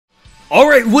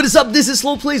Alright, what is up? This is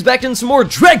Slow Plays back in some more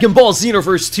Dragon Ball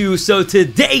Xenoverse 2. So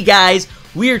today, guys,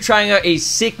 we are trying out a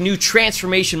sick new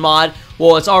transformation mod.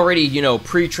 Well, it's already,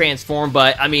 pre-transformed,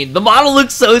 but, I mean, the model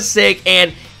looks so sick,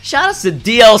 and shout outs to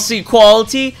DLC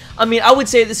quality. I mean, I would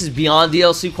say this is beyond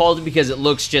DLC quality because it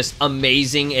looks just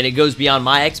amazing, and it goes beyond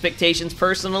my expectations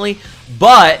personally,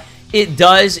 but it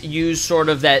does use sort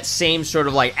of that same sort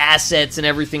of like assets and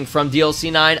everything from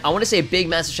DLC 9. I want to say a big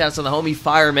massive shout out to the homie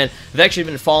Fireman. I've actually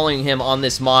been following him on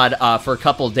this mod for a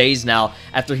couple of days now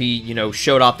after he,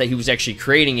 showed off that he was actually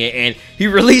creating it, and he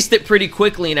released it pretty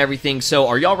quickly and everything. So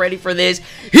are y'all ready for this?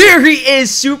 Here he is,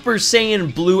 Super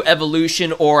Saiyan Blue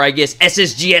Evolution, or I guess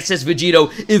SSGSS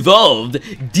Vegito Evolved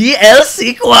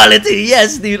DLC quality.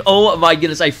 Yes, dude. Oh my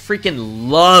goodness, I freaking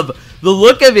love the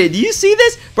look of it. Do you see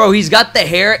this? Bro, he's got the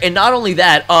hair, and not only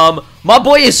that, my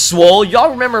boy is swole. Y'all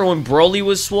remember when Broly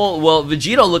was swole? Well,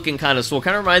 Vegito looking kind of swole.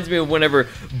 Kind of reminds me of whenever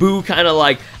Boo kind of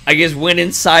like, I guess, went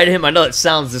inside him. I know it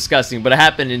sounds disgusting, but it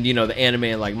happened in, the anime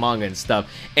and like manga and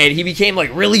stuff. And he became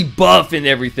like really buff and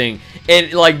everything.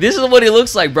 And like, this is what he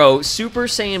looks like, bro. Super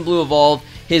Saiyan Blue Evolved.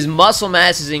 His muscle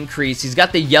mass is increased. He's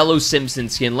got the yellow Simpson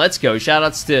skin. Let's go.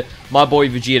 Shoutouts to my boy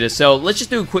Vegeta. So let's just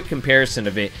do a quick comparison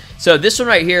of it. So this one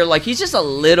right here, like, he's just a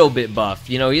little bit buff.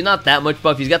 He's not that much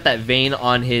buff. He's got that vein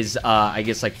on his, I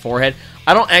guess, like, forehead.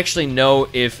 I don't actually know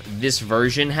if this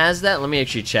version has that. Let me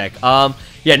actually check.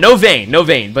 Yeah, no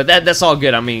vein. But that's all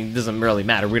good. I mean, it doesn't really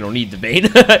matter. We don't need the vein.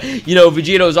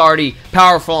 Vegeto's already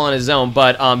powerful on his own.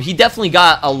 But he definitely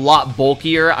got a lot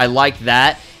bulkier. I like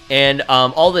that. And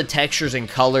all the textures and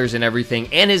colors and everything,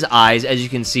 and his eyes, as you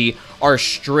can see, are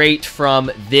straight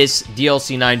from this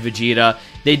DLC 9 Vegeta.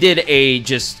 They did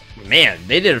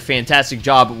they did a fantastic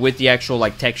job with the actual,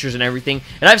 like, textures and everything.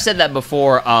 And I've said that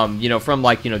before, from,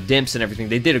 like, dimps and everything.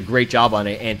 They did a great job on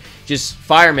it. And just,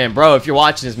 Fireman, bro, if you're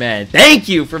watching this, man, thank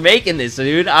you for making this,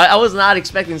 dude. I was not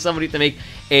expecting somebody to make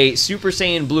a Super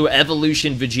Saiyan Blue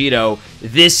Evolution Vegito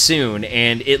this soon.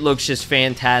 And it looks just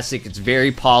fantastic. It's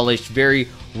very polished, very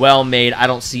well made. I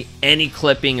don't see any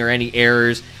clipping or any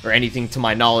errors or anything to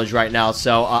my knowledge right now,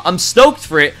 so I'm stoked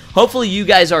for it. Hopefully you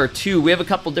guys are too. We have a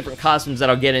couple different costumes that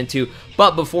I'll get into,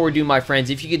 but before we do, my friends,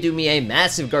 if you could do me a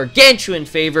massive gargantuan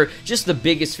favor, just the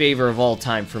biggest favor of all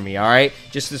time for me, alright?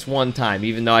 Just this one time,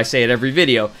 even though I say it every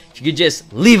video, if you could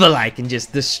just leave a like and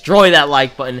just destroy that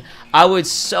like button, I would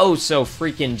so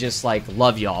freaking just like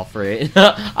love y'all for it.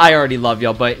 I already love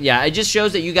y'all, but yeah, it just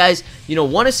shows that you guys,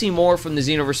 want to see more from the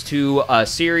Xenoverse 2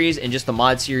 series and just the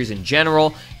mod series in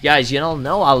general. Guys,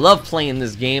 know I love playing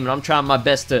this game, and I'm trying my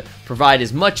best to provide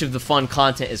as much of the fun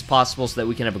content as possible so that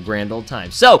we can have a grand old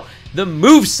time. So, the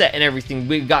moveset and everything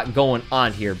we've got going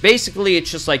on here. Basically, it's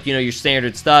just like, your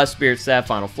standard stuff. Spirit Step,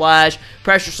 Final Flash,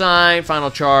 Pressure Sign,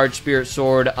 Final Charge, Spirit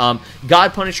Sword.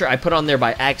 God Punisher, I put on there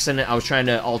by accident. I was trying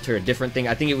to alter a different thing.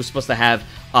 I think it was supposed to have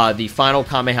the Final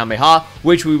Kamehameha,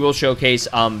 which we will showcase.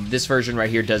 This version right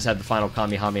here does have the Final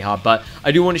Kamehameha, but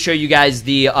I do want to show you guys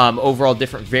the overall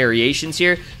different variations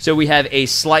here. So we have a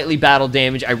slightly battle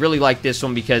damage. I really like this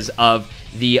one because of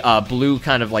the blue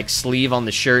kind of like sleeve on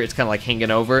the shirt. It's kind of like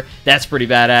hanging over. That's pretty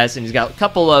badass. And he's got a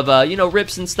couple of,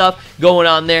 rips and stuff going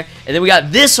on there. And then we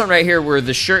got this one right here where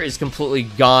the shirt is completely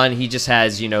gone. He just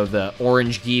has, the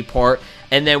orange gi part.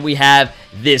 And then we have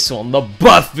this one, the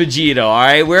buff Vegito,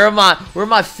 alright? Where are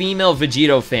my female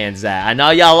Vegito fans at? I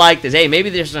know y'all like this. Hey, maybe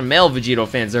there's some male Vegito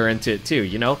fans that are into it too,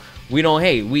 We don't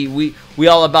hate. We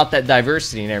all about that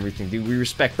diversity and everything, dude. We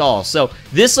respect all. So,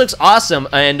 this looks awesome,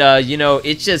 and,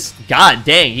 it's just, god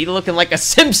dang, he looking like a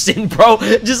Simpson, bro.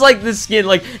 Just like the skin.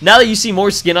 Like, now that you see more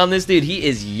skin on this dude, he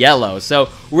is yellow. So,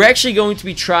 we're actually going to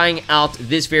be trying out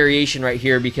this variation right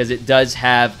here because it does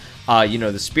have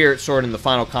the Spirit Sword and the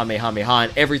Final Kamehameha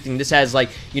and everything. This has, like,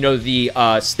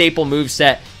 the staple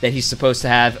moveset that he's supposed to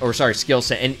have, or sorry, skill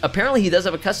set. And apparently he does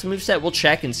have a custom moveset. We'll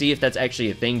check and see if that's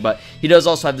actually a thing, but he does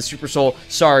also have the Super Soul.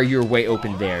 Sorry, you're way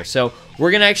open there. So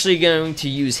we're actually going to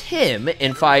use him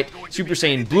and fight Super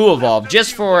Saiyan Blue Evolve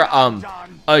just for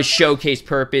a showcase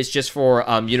purpose, just for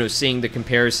seeing the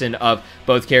comparison of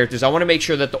both characters. I want to make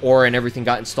sure that the aura and everything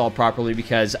got installed properly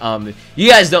because you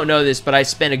guys don't know this, but I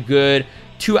spent a good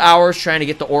 2 hours trying to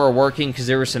get the aura working because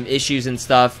there were some issues and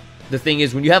stuff. The thing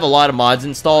is, when you have a lot of mods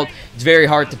installed, it's very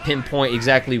hard to pinpoint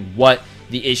exactly what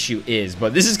the issue is.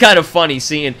 But this is kind of funny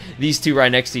seeing these two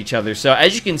right next to each other. So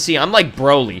as you can see, I'm like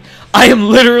Broly. I am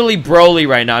literally Broly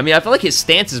right now. I mean, I feel like his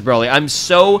stance is Broly. I'm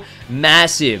so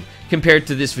massive compared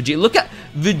to this Vegeta. Look at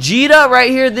Vegeta right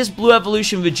here. This Blue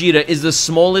Evolution Vegeta is the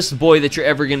smallest boy that you're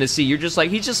ever gonna see. You're just like,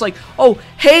 he's just like, oh,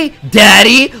 hey,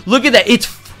 daddy. Look at that. It's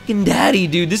fucking daddy,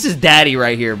 dude. This is daddy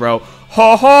right here, bro.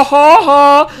 ha ha ha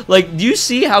ha. Like, do you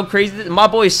see how crazy this? My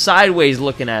boy's sideways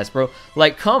looking ass, bro.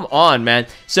 Like, come on, man.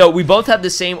 So we both have the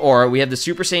same aura. We have the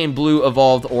Super Saiyan Blue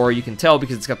evolved aura. You can tell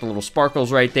because it's got the little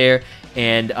sparkles right there.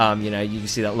 And, you know, you can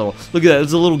see that little, look at that.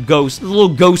 It's a little ghost, a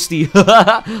little ghosty.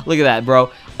 Look at that,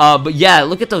 bro. But yeah,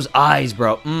 look at those eyes,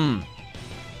 bro.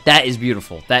 That is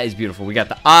beautiful. That is beautiful. We got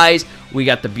the eyes. We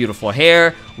got the beautiful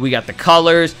hair. We got the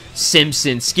colors.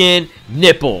 Simpson skin.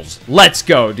 Nipples. Let's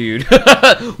go, dude.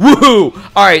 Woohoo!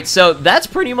 Alright, so that's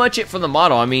pretty much it for the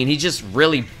model. I mean, he's just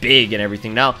really big and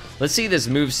everything. Now, let's see this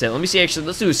moveset. Let me see, actually,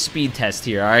 let's do a speed test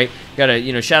here, alright? Gotta,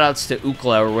 you know, shout-outs to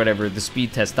Ookla or whatever,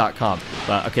 thespeedtest.com.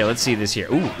 But, okay, let's see this here.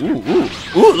 Ooh,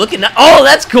 look at that. Oh,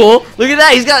 that's cool. Look at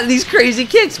that. He's got these crazy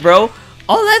kicks, bro.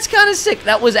 Oh, that's kind of sick.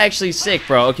 That was actually sick,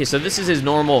 bro. Okay, so this is his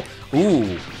normal.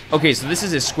 Ooh. Okay, so this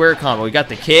is his square combo. We got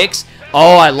the kicks.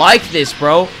 Oh, I like this,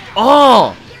 bro.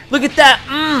 Oh, look at that.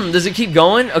 Does it keep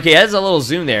going? Okay, it has a little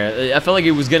zoom there. I felt like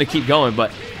it was going to keep going,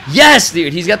 but yes,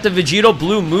 dude. He's got the Vegito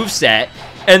Blue moveset.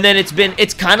 And then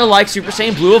it's kind of like Super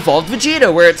Saiyan Blue Evolved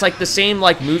Vegeta, where it's like the same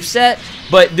like moveset,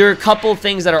 but there are a couple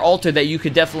things that are altered that you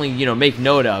could definitely, you know, make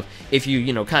note of if you,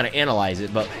 you know, kind of analyze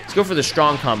it. But let's go for the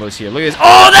strong combos here. Look at this.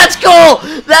 Oh, that's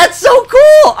cool! That's so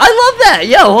cool! I love that!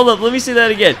 Yo, hold up. Let me see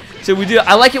that again. So we do,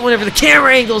 I like it whenever the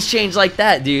camera angles change like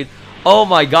that, dude. Oh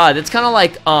my god. It's kind of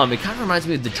like, it kind of reminds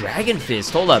me of the Dragon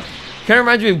Fist. Hold up. Kind of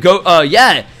reminds me of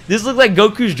yeah. This looks like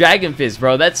Goku's Dragon Fist,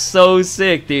 bro. That's so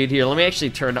sick, dude. Here, let me actually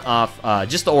turn off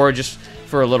just the aura just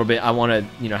for a little bit. I want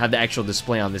to, you know, have the actual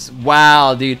display on this.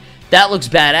 Wow, dude. That looks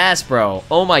badass, bro.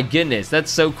 Oh, my goodness.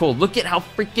 That's so cool. Look at how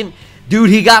freaking... Dude,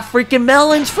 he got freaking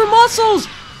melons for muscles.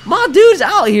 My dude's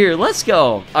out here. Let's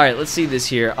go. All right, let's see this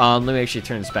here. Let me actually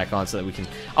turn this back on so that we can...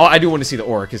 Oh, I do want to see the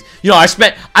aura because, you know, I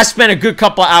spent a good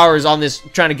couple hours on this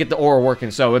trying to get the aura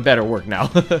working, so it better work now.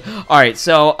 All right,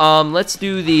 so let's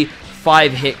do the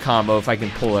 5-hit combo if I can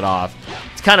pull it off.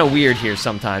 It's kind of weird here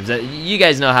sometimes. You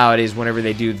guys know how it is whenever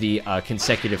they do the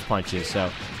consecutive punches.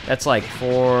 So that's like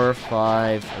 4,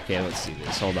 5. Okay, let's see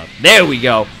this. Hold up. There we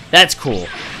go. That's cool.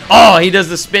 Oh, he does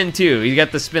the spin too. He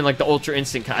got the spin like the Ultra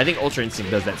Instinct. I think Ultra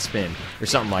Instinct does that spin or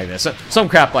something like that. So, some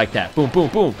crap like that. Boom, boom,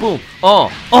 boom, boom.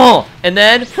 Oh. And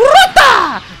then,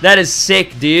 that is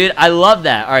sick, dude. I love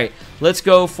that. All right. Let's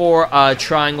go for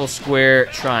triangle, square,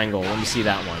 triangle. Let me see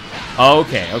that one.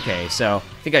 Okay. So,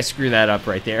 I think I screwed that up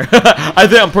right there.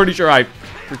 I'm pretty sure I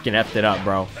freaking effed it up,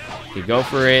 bro. Okay, go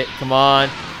for it. Come on.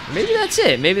 Maybe that's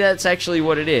it. Maybe that's actually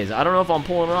what it is. I don't know if I'm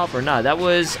pulling it off or not. That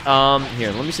was,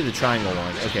 here, let me see the triangle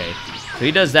one. Okay. So,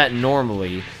 he does that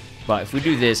normally. But if we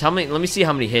do this, let me see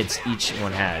how many hits each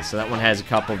one has. So, that one has a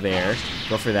couple there.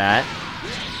 Go for that.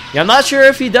 Yeah, I'm not sure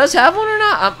if he does have one or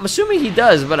not. I'm assuming he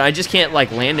does, but I just can't,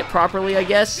 like, land it properly, I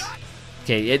guess.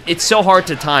 Okay, it's so hard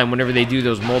to time whenever they do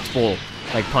those multiple,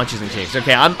 like, punches and kicks.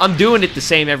 Okay, I'm doing it the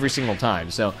same every single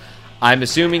time, so I'm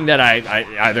assuming that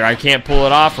either I can't pull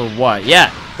it off or what.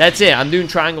 Yeah, that's it. I'm doing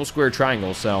triangle, square,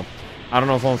 triangle, so I don't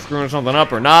know if I'm screwing something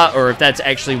up or not, or if that's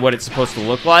actually what it's supposed to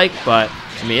look like, but,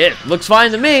 I mean, it looks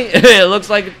fine to me. It looks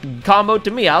like a combo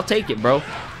to me. I'll take it, bro.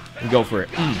 And go for it.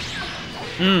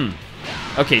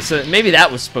 Okay, so maybe that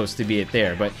was supposed to be it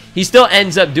there, but he still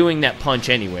ends up doing that punch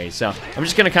anyway, so I'm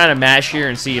just going to kind of mash here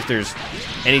and see if there's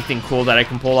anything cool that I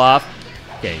can pull off.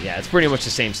 Okay, yeah, it's pretty much the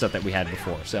same stuff that we had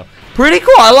before, so pretty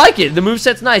cool. I like it. The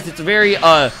moveset's nice. It's very,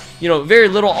 you know, very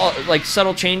little, like,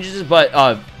 subtle changes,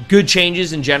 but good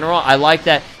changes in general. I like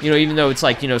that, you know, even though it's,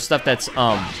 like, you know, stuff that's,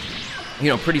 you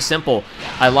know, pretty simple.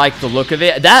 I like the look of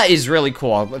it. That is really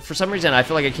cool. But for some reason, I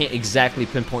feel like I can't exactly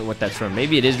pinpoint what that's from.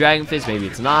 Maybe it is Dragon Fist. Maybe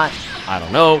it's not. I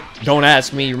don't know. Don't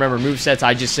ask me. Remember movesets,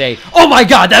 I just say, oh my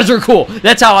god, those are cool.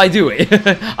 That's how I do it.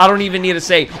 I don't even need to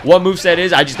say what moveset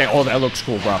is. I just think, oh, that looks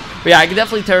cool, bro. But yeah, I can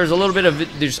definitely tell there's a little bit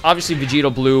of, there's obviously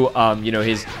Vegito Blue, you know,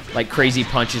 his, like, crazy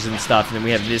punches and stuff. And then we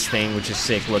have this thing, which is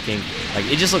sick looking. Like,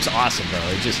 it just looks awesome, bro.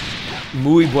 It just...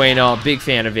 Muy bueno, big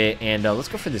fan of it, and let's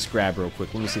go for this grab real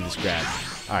quick. Let me see this grab.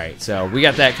 Alright, so we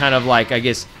got that kind of like, I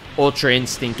guess, Ultra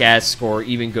Instinct-esque, or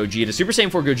even Gogeta. Super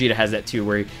Saiyan 4 Gogeta has that too,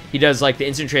 where he does like the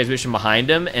instant transmission behind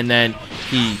him, and then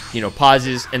he, you know,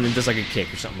 pauses, and then does like a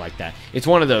kick or something like that. It's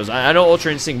one of those. I know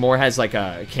Ultra Instinct more has like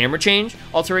a camera change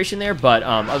alteration there, but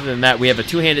other than that, we have a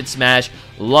two-handed smash.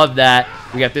 Love that.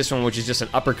 We got this one, which is just an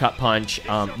uppercut punch.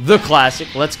 The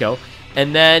classic. Let's go.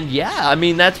 And then, yeah, I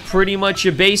mean, that's pretty much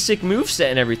your basic moveset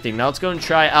and everything. Now, let's go and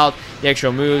try out the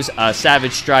actual moves.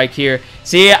 Savage Strike here.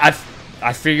 See, I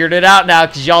figured it out now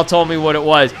because y'all told me what it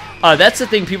was. That's the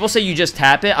thing. People say you just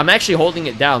tap it. I'm actually holding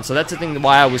it down. So that's the thing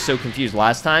why I was so confused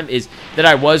last time is that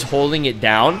I was holding it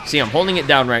down. See, I'm holding it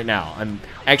down right now. I'm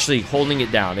actually holding it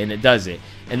down, and it does it.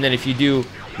 And then if you do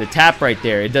the tap right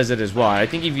there, it does it as well. I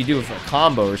think if you do it for a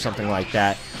combo or something like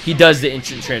that, he does the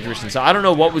instant transmission. So I don't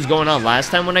know what was going on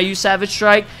last time when I used Savage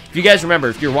Strike. If you guys remember,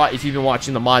 if you've been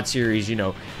watching the mod series, you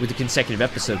know, with the consecutive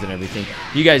episodes and everything,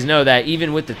 you guys know that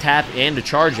even with the tap and the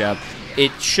charge up,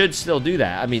 it should still do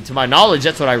that. I mean, to my knowledge,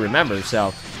 that's what I remember.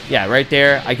 So yeah, right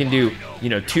there, I can do, you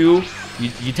know, 2.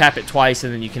 You tap it twice,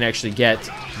 and then you can actually get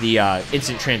the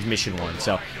instant transmission one.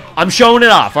 So I'm showing it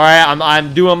off. All right,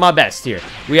 I'm doing my best here.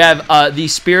 We have the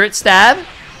Spirit Stab.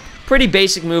 Pretty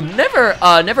basic move.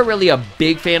 Never really a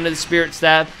big fan of the Spirit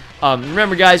Stab.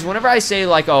 Remember, guys, whenever I say,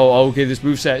 like, oh, okay, this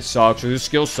moveset sucks, or this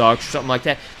skill sucks, or something like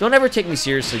that, don't ever take me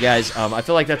seriously, guys. I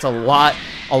feel like that's a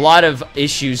lot of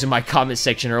issues in my comment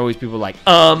section are always people like,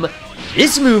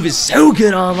 this move is so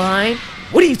good online.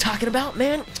 What are you talking about,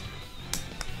 man?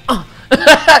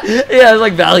 Yeah, it's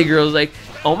like Valley Girls, like,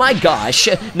 oh my gosh.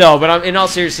 No, but in all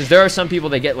seriousness, there are some people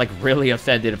that get, like, really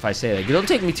offended if I say that. Don't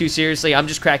take me too seriously. I'm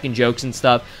just cracking jokes and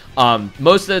stuff.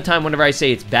 Most of the time, whenever I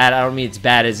say it's bad, I don't mean it's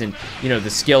bad as in, you know, the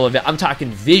skill of it. I'm talking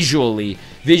visually.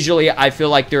 Visually, I feel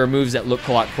like there are moves that look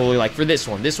a lot cooler. Like for this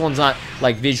one. This one's not,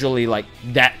 like, visually, like,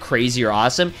 that crazy or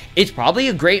awesome. It's probably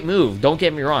a great move. Don't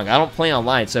get me wrong. I don't play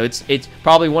online, so it's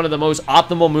probably one of the most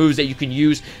optimal moves that you can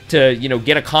use to, you know,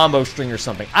 get a combo string or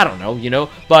something. I don't know, you know?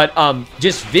 But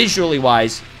just visually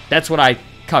wise, that's what I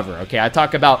cover, okay? I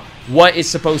talk about what is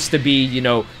supposed to be, you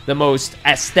know, the most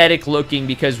aesthetic looking,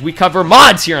 because we cover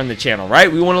mods here on the channel,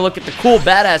 right? We want to look at the cool,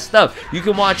 badass stuff. You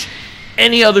can watch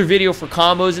any other video for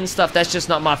combos and stuff. That's just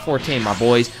not my forte, my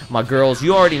boys, my girls.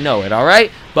 You already know it, all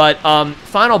right? But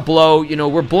final blow, you know,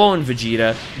 we're blowing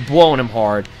Vegeta, blowing him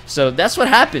hard. So that's what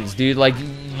happens, dude. Like,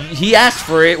 he asked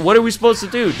for it. What are we supposed to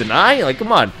do? Deny? Like,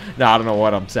 come on. No, I don't know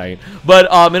what I'm saying. But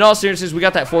in all seriousness, we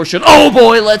got that force shield. Oh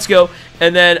boy, let's go.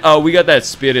 And then we got that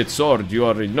Spirit Sword. You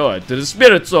already know it. To the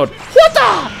Spirit Sword. What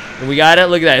the? And we got it.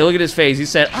 Look at that. Look at his face. He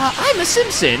said, I'm a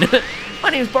Simpson. My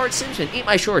name's Bart Simpson. Eat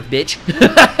my shorts, bitch.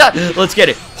 Let's get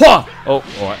it. Huh. Oh,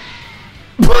 what?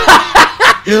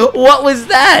 What was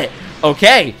that?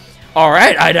 Okay. All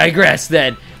right, I digress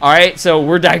then. All right, so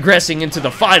we're digressing into the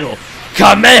final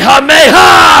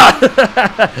Kamehameha!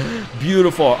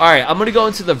 Beautiful. All right, I'm going to go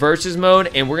into the versus mode,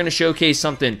 and we're going to showcase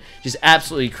something just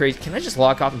absolutely crazy. Can I just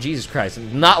lock off? Jesus Christ,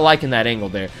 I'm not liking that angle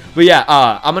there. But yeah,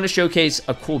 I'm going to showcase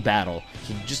a cool battle.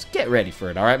 So just get ready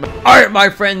for it, all right? All right, my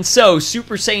friends, so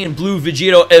Super Saiyan Blue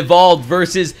Vegito evolved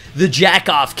versus the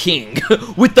Jack-Off King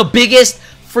with the biggest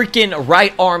freaking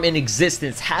right arm in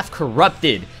existence, half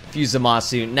corrupted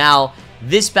Fusamasu. Now,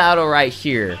 this battle right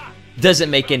here doesn't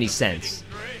make any sense,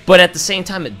 but at the same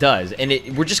time it does, and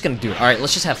we're just gonna do it. All right,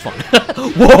 let's just have fun.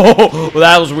 Whoa,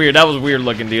 that was weird. That was weird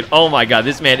looking, dude. Oh my god,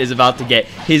 this man is about to get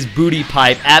his booty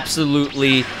pipe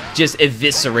absolutely just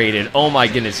eviscerated. Oh my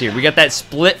goodness. Here we got that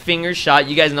split finger shot.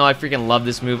 You guys know I freaking love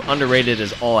this move. Underrated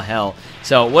as all hell.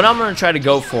 So what I'm gonna try to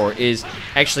go for is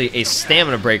actually a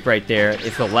stamina break right there,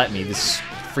 if he'll let me. This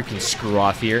freaking screw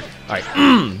off here. All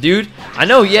right, dude, I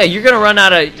know, yeah, you're gonna run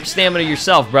out of stamina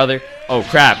yourself, brother. Oh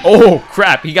crap, oh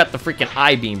crap, he got the freaking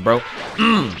I-beam, bro.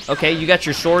 Okay, you got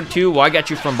your sword too. Well, I got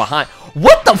you from behind.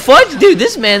 What the fudge, dude?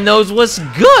 This man knows what's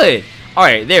good. All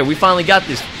right, there, we finally got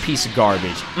this piece of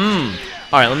garbage.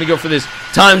 All right, let me go for this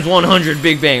times 100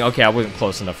 Big Bang. Okay, I wasn't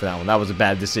close enough for that one. That was a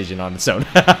bad decision on its own.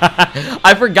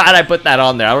 I forgot I put that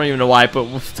on there. I don't even know why I put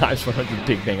times 100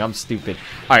 Big Bang. I'm stupid.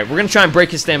 All right, we're going to try and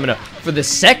break his stamina for the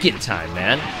second time,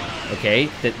 man. Okay,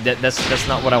 that's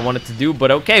not what I wanted to do,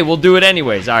 but okay, we'll do it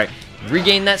anyways. All right,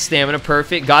 regain that stamina.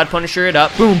 Perfect. God Punisher it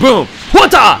up. Boom, boom.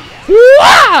 What-a!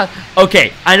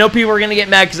 Okay, I know people are going to get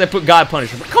mad because I put God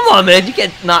Punisher, but come on, man. You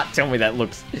can't not tell me that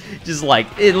looks just like,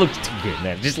 it looks too good,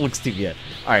 man. It just looks too good.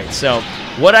 All right, so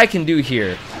what I can do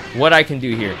here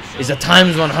is a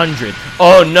times 100.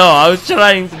 Oh, no, I was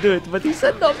trying to do it, but he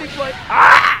said no, big boy.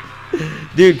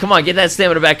 Dude, come on, get that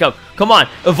stamina back up. Come on,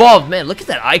 evolve. Man, look at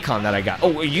that icon that I got.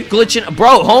 Oh, are you glitching?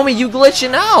 Bro, homie, you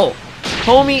glitching out.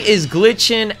 Homie is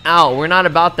glitching out. We're not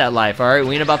about that life, all right?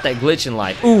 We ain't about that glitching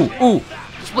life. Ooh.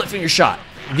 Split finger shot.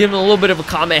 Give him a little bit of a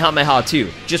Kamehameha too,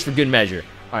 just for good measure.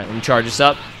 All right, let me charge this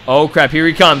up. Oh crap, here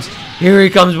he comes. Here he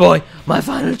comes, boy. My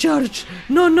final charge.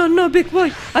 No, big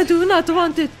boy. I do not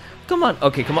want it. Come on.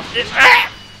 Okay, come on.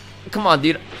 Come on,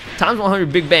 dude. Times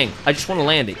 100 Big Bang. I just want to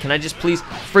land it. Can I just please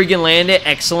friggin' land it?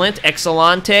 Excellent.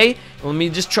 Excellente. Let me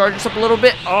just charge this up a little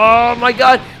bit. Oh my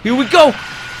god. Here we go.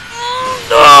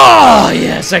 Oh,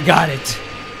 yes, I got it.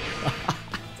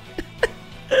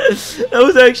 That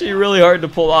was actually really hard to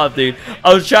pull off, dude.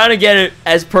 I was trying to get it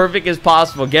as perfect as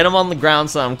possible. Get him on the ground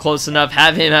so I'm close enough.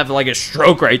 Have him have like a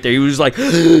stroke right there. He was like,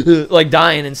 like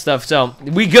dying and stuff. So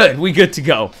we good to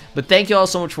go. But thank you all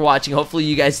so much for watching. Hopefully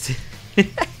you guys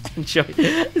enjoy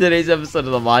today's episode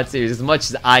of the mod series as much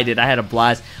as I did. I had a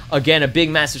blast. Again, a big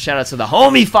massive shout out to the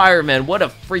homie Fireman. What a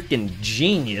freaking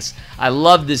genius. I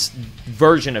love this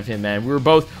version of him, man. We were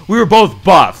both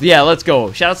buff. Yeah, let's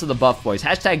go. Shout out to the buff boys.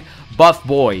 Hashtag buff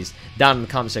boys down in the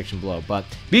comment section below. But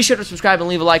be sure to subscribe and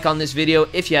leave a like on this video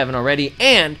if you haven't already,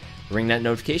 and ring that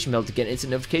notification bell to get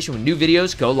instant notification when new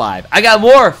videos go live. I got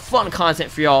more fun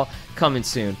content for y'all coming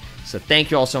soon. So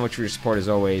thank you all so much for your support as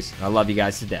always. I love you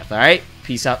guys to death. All right?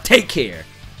 Peace out. Take care.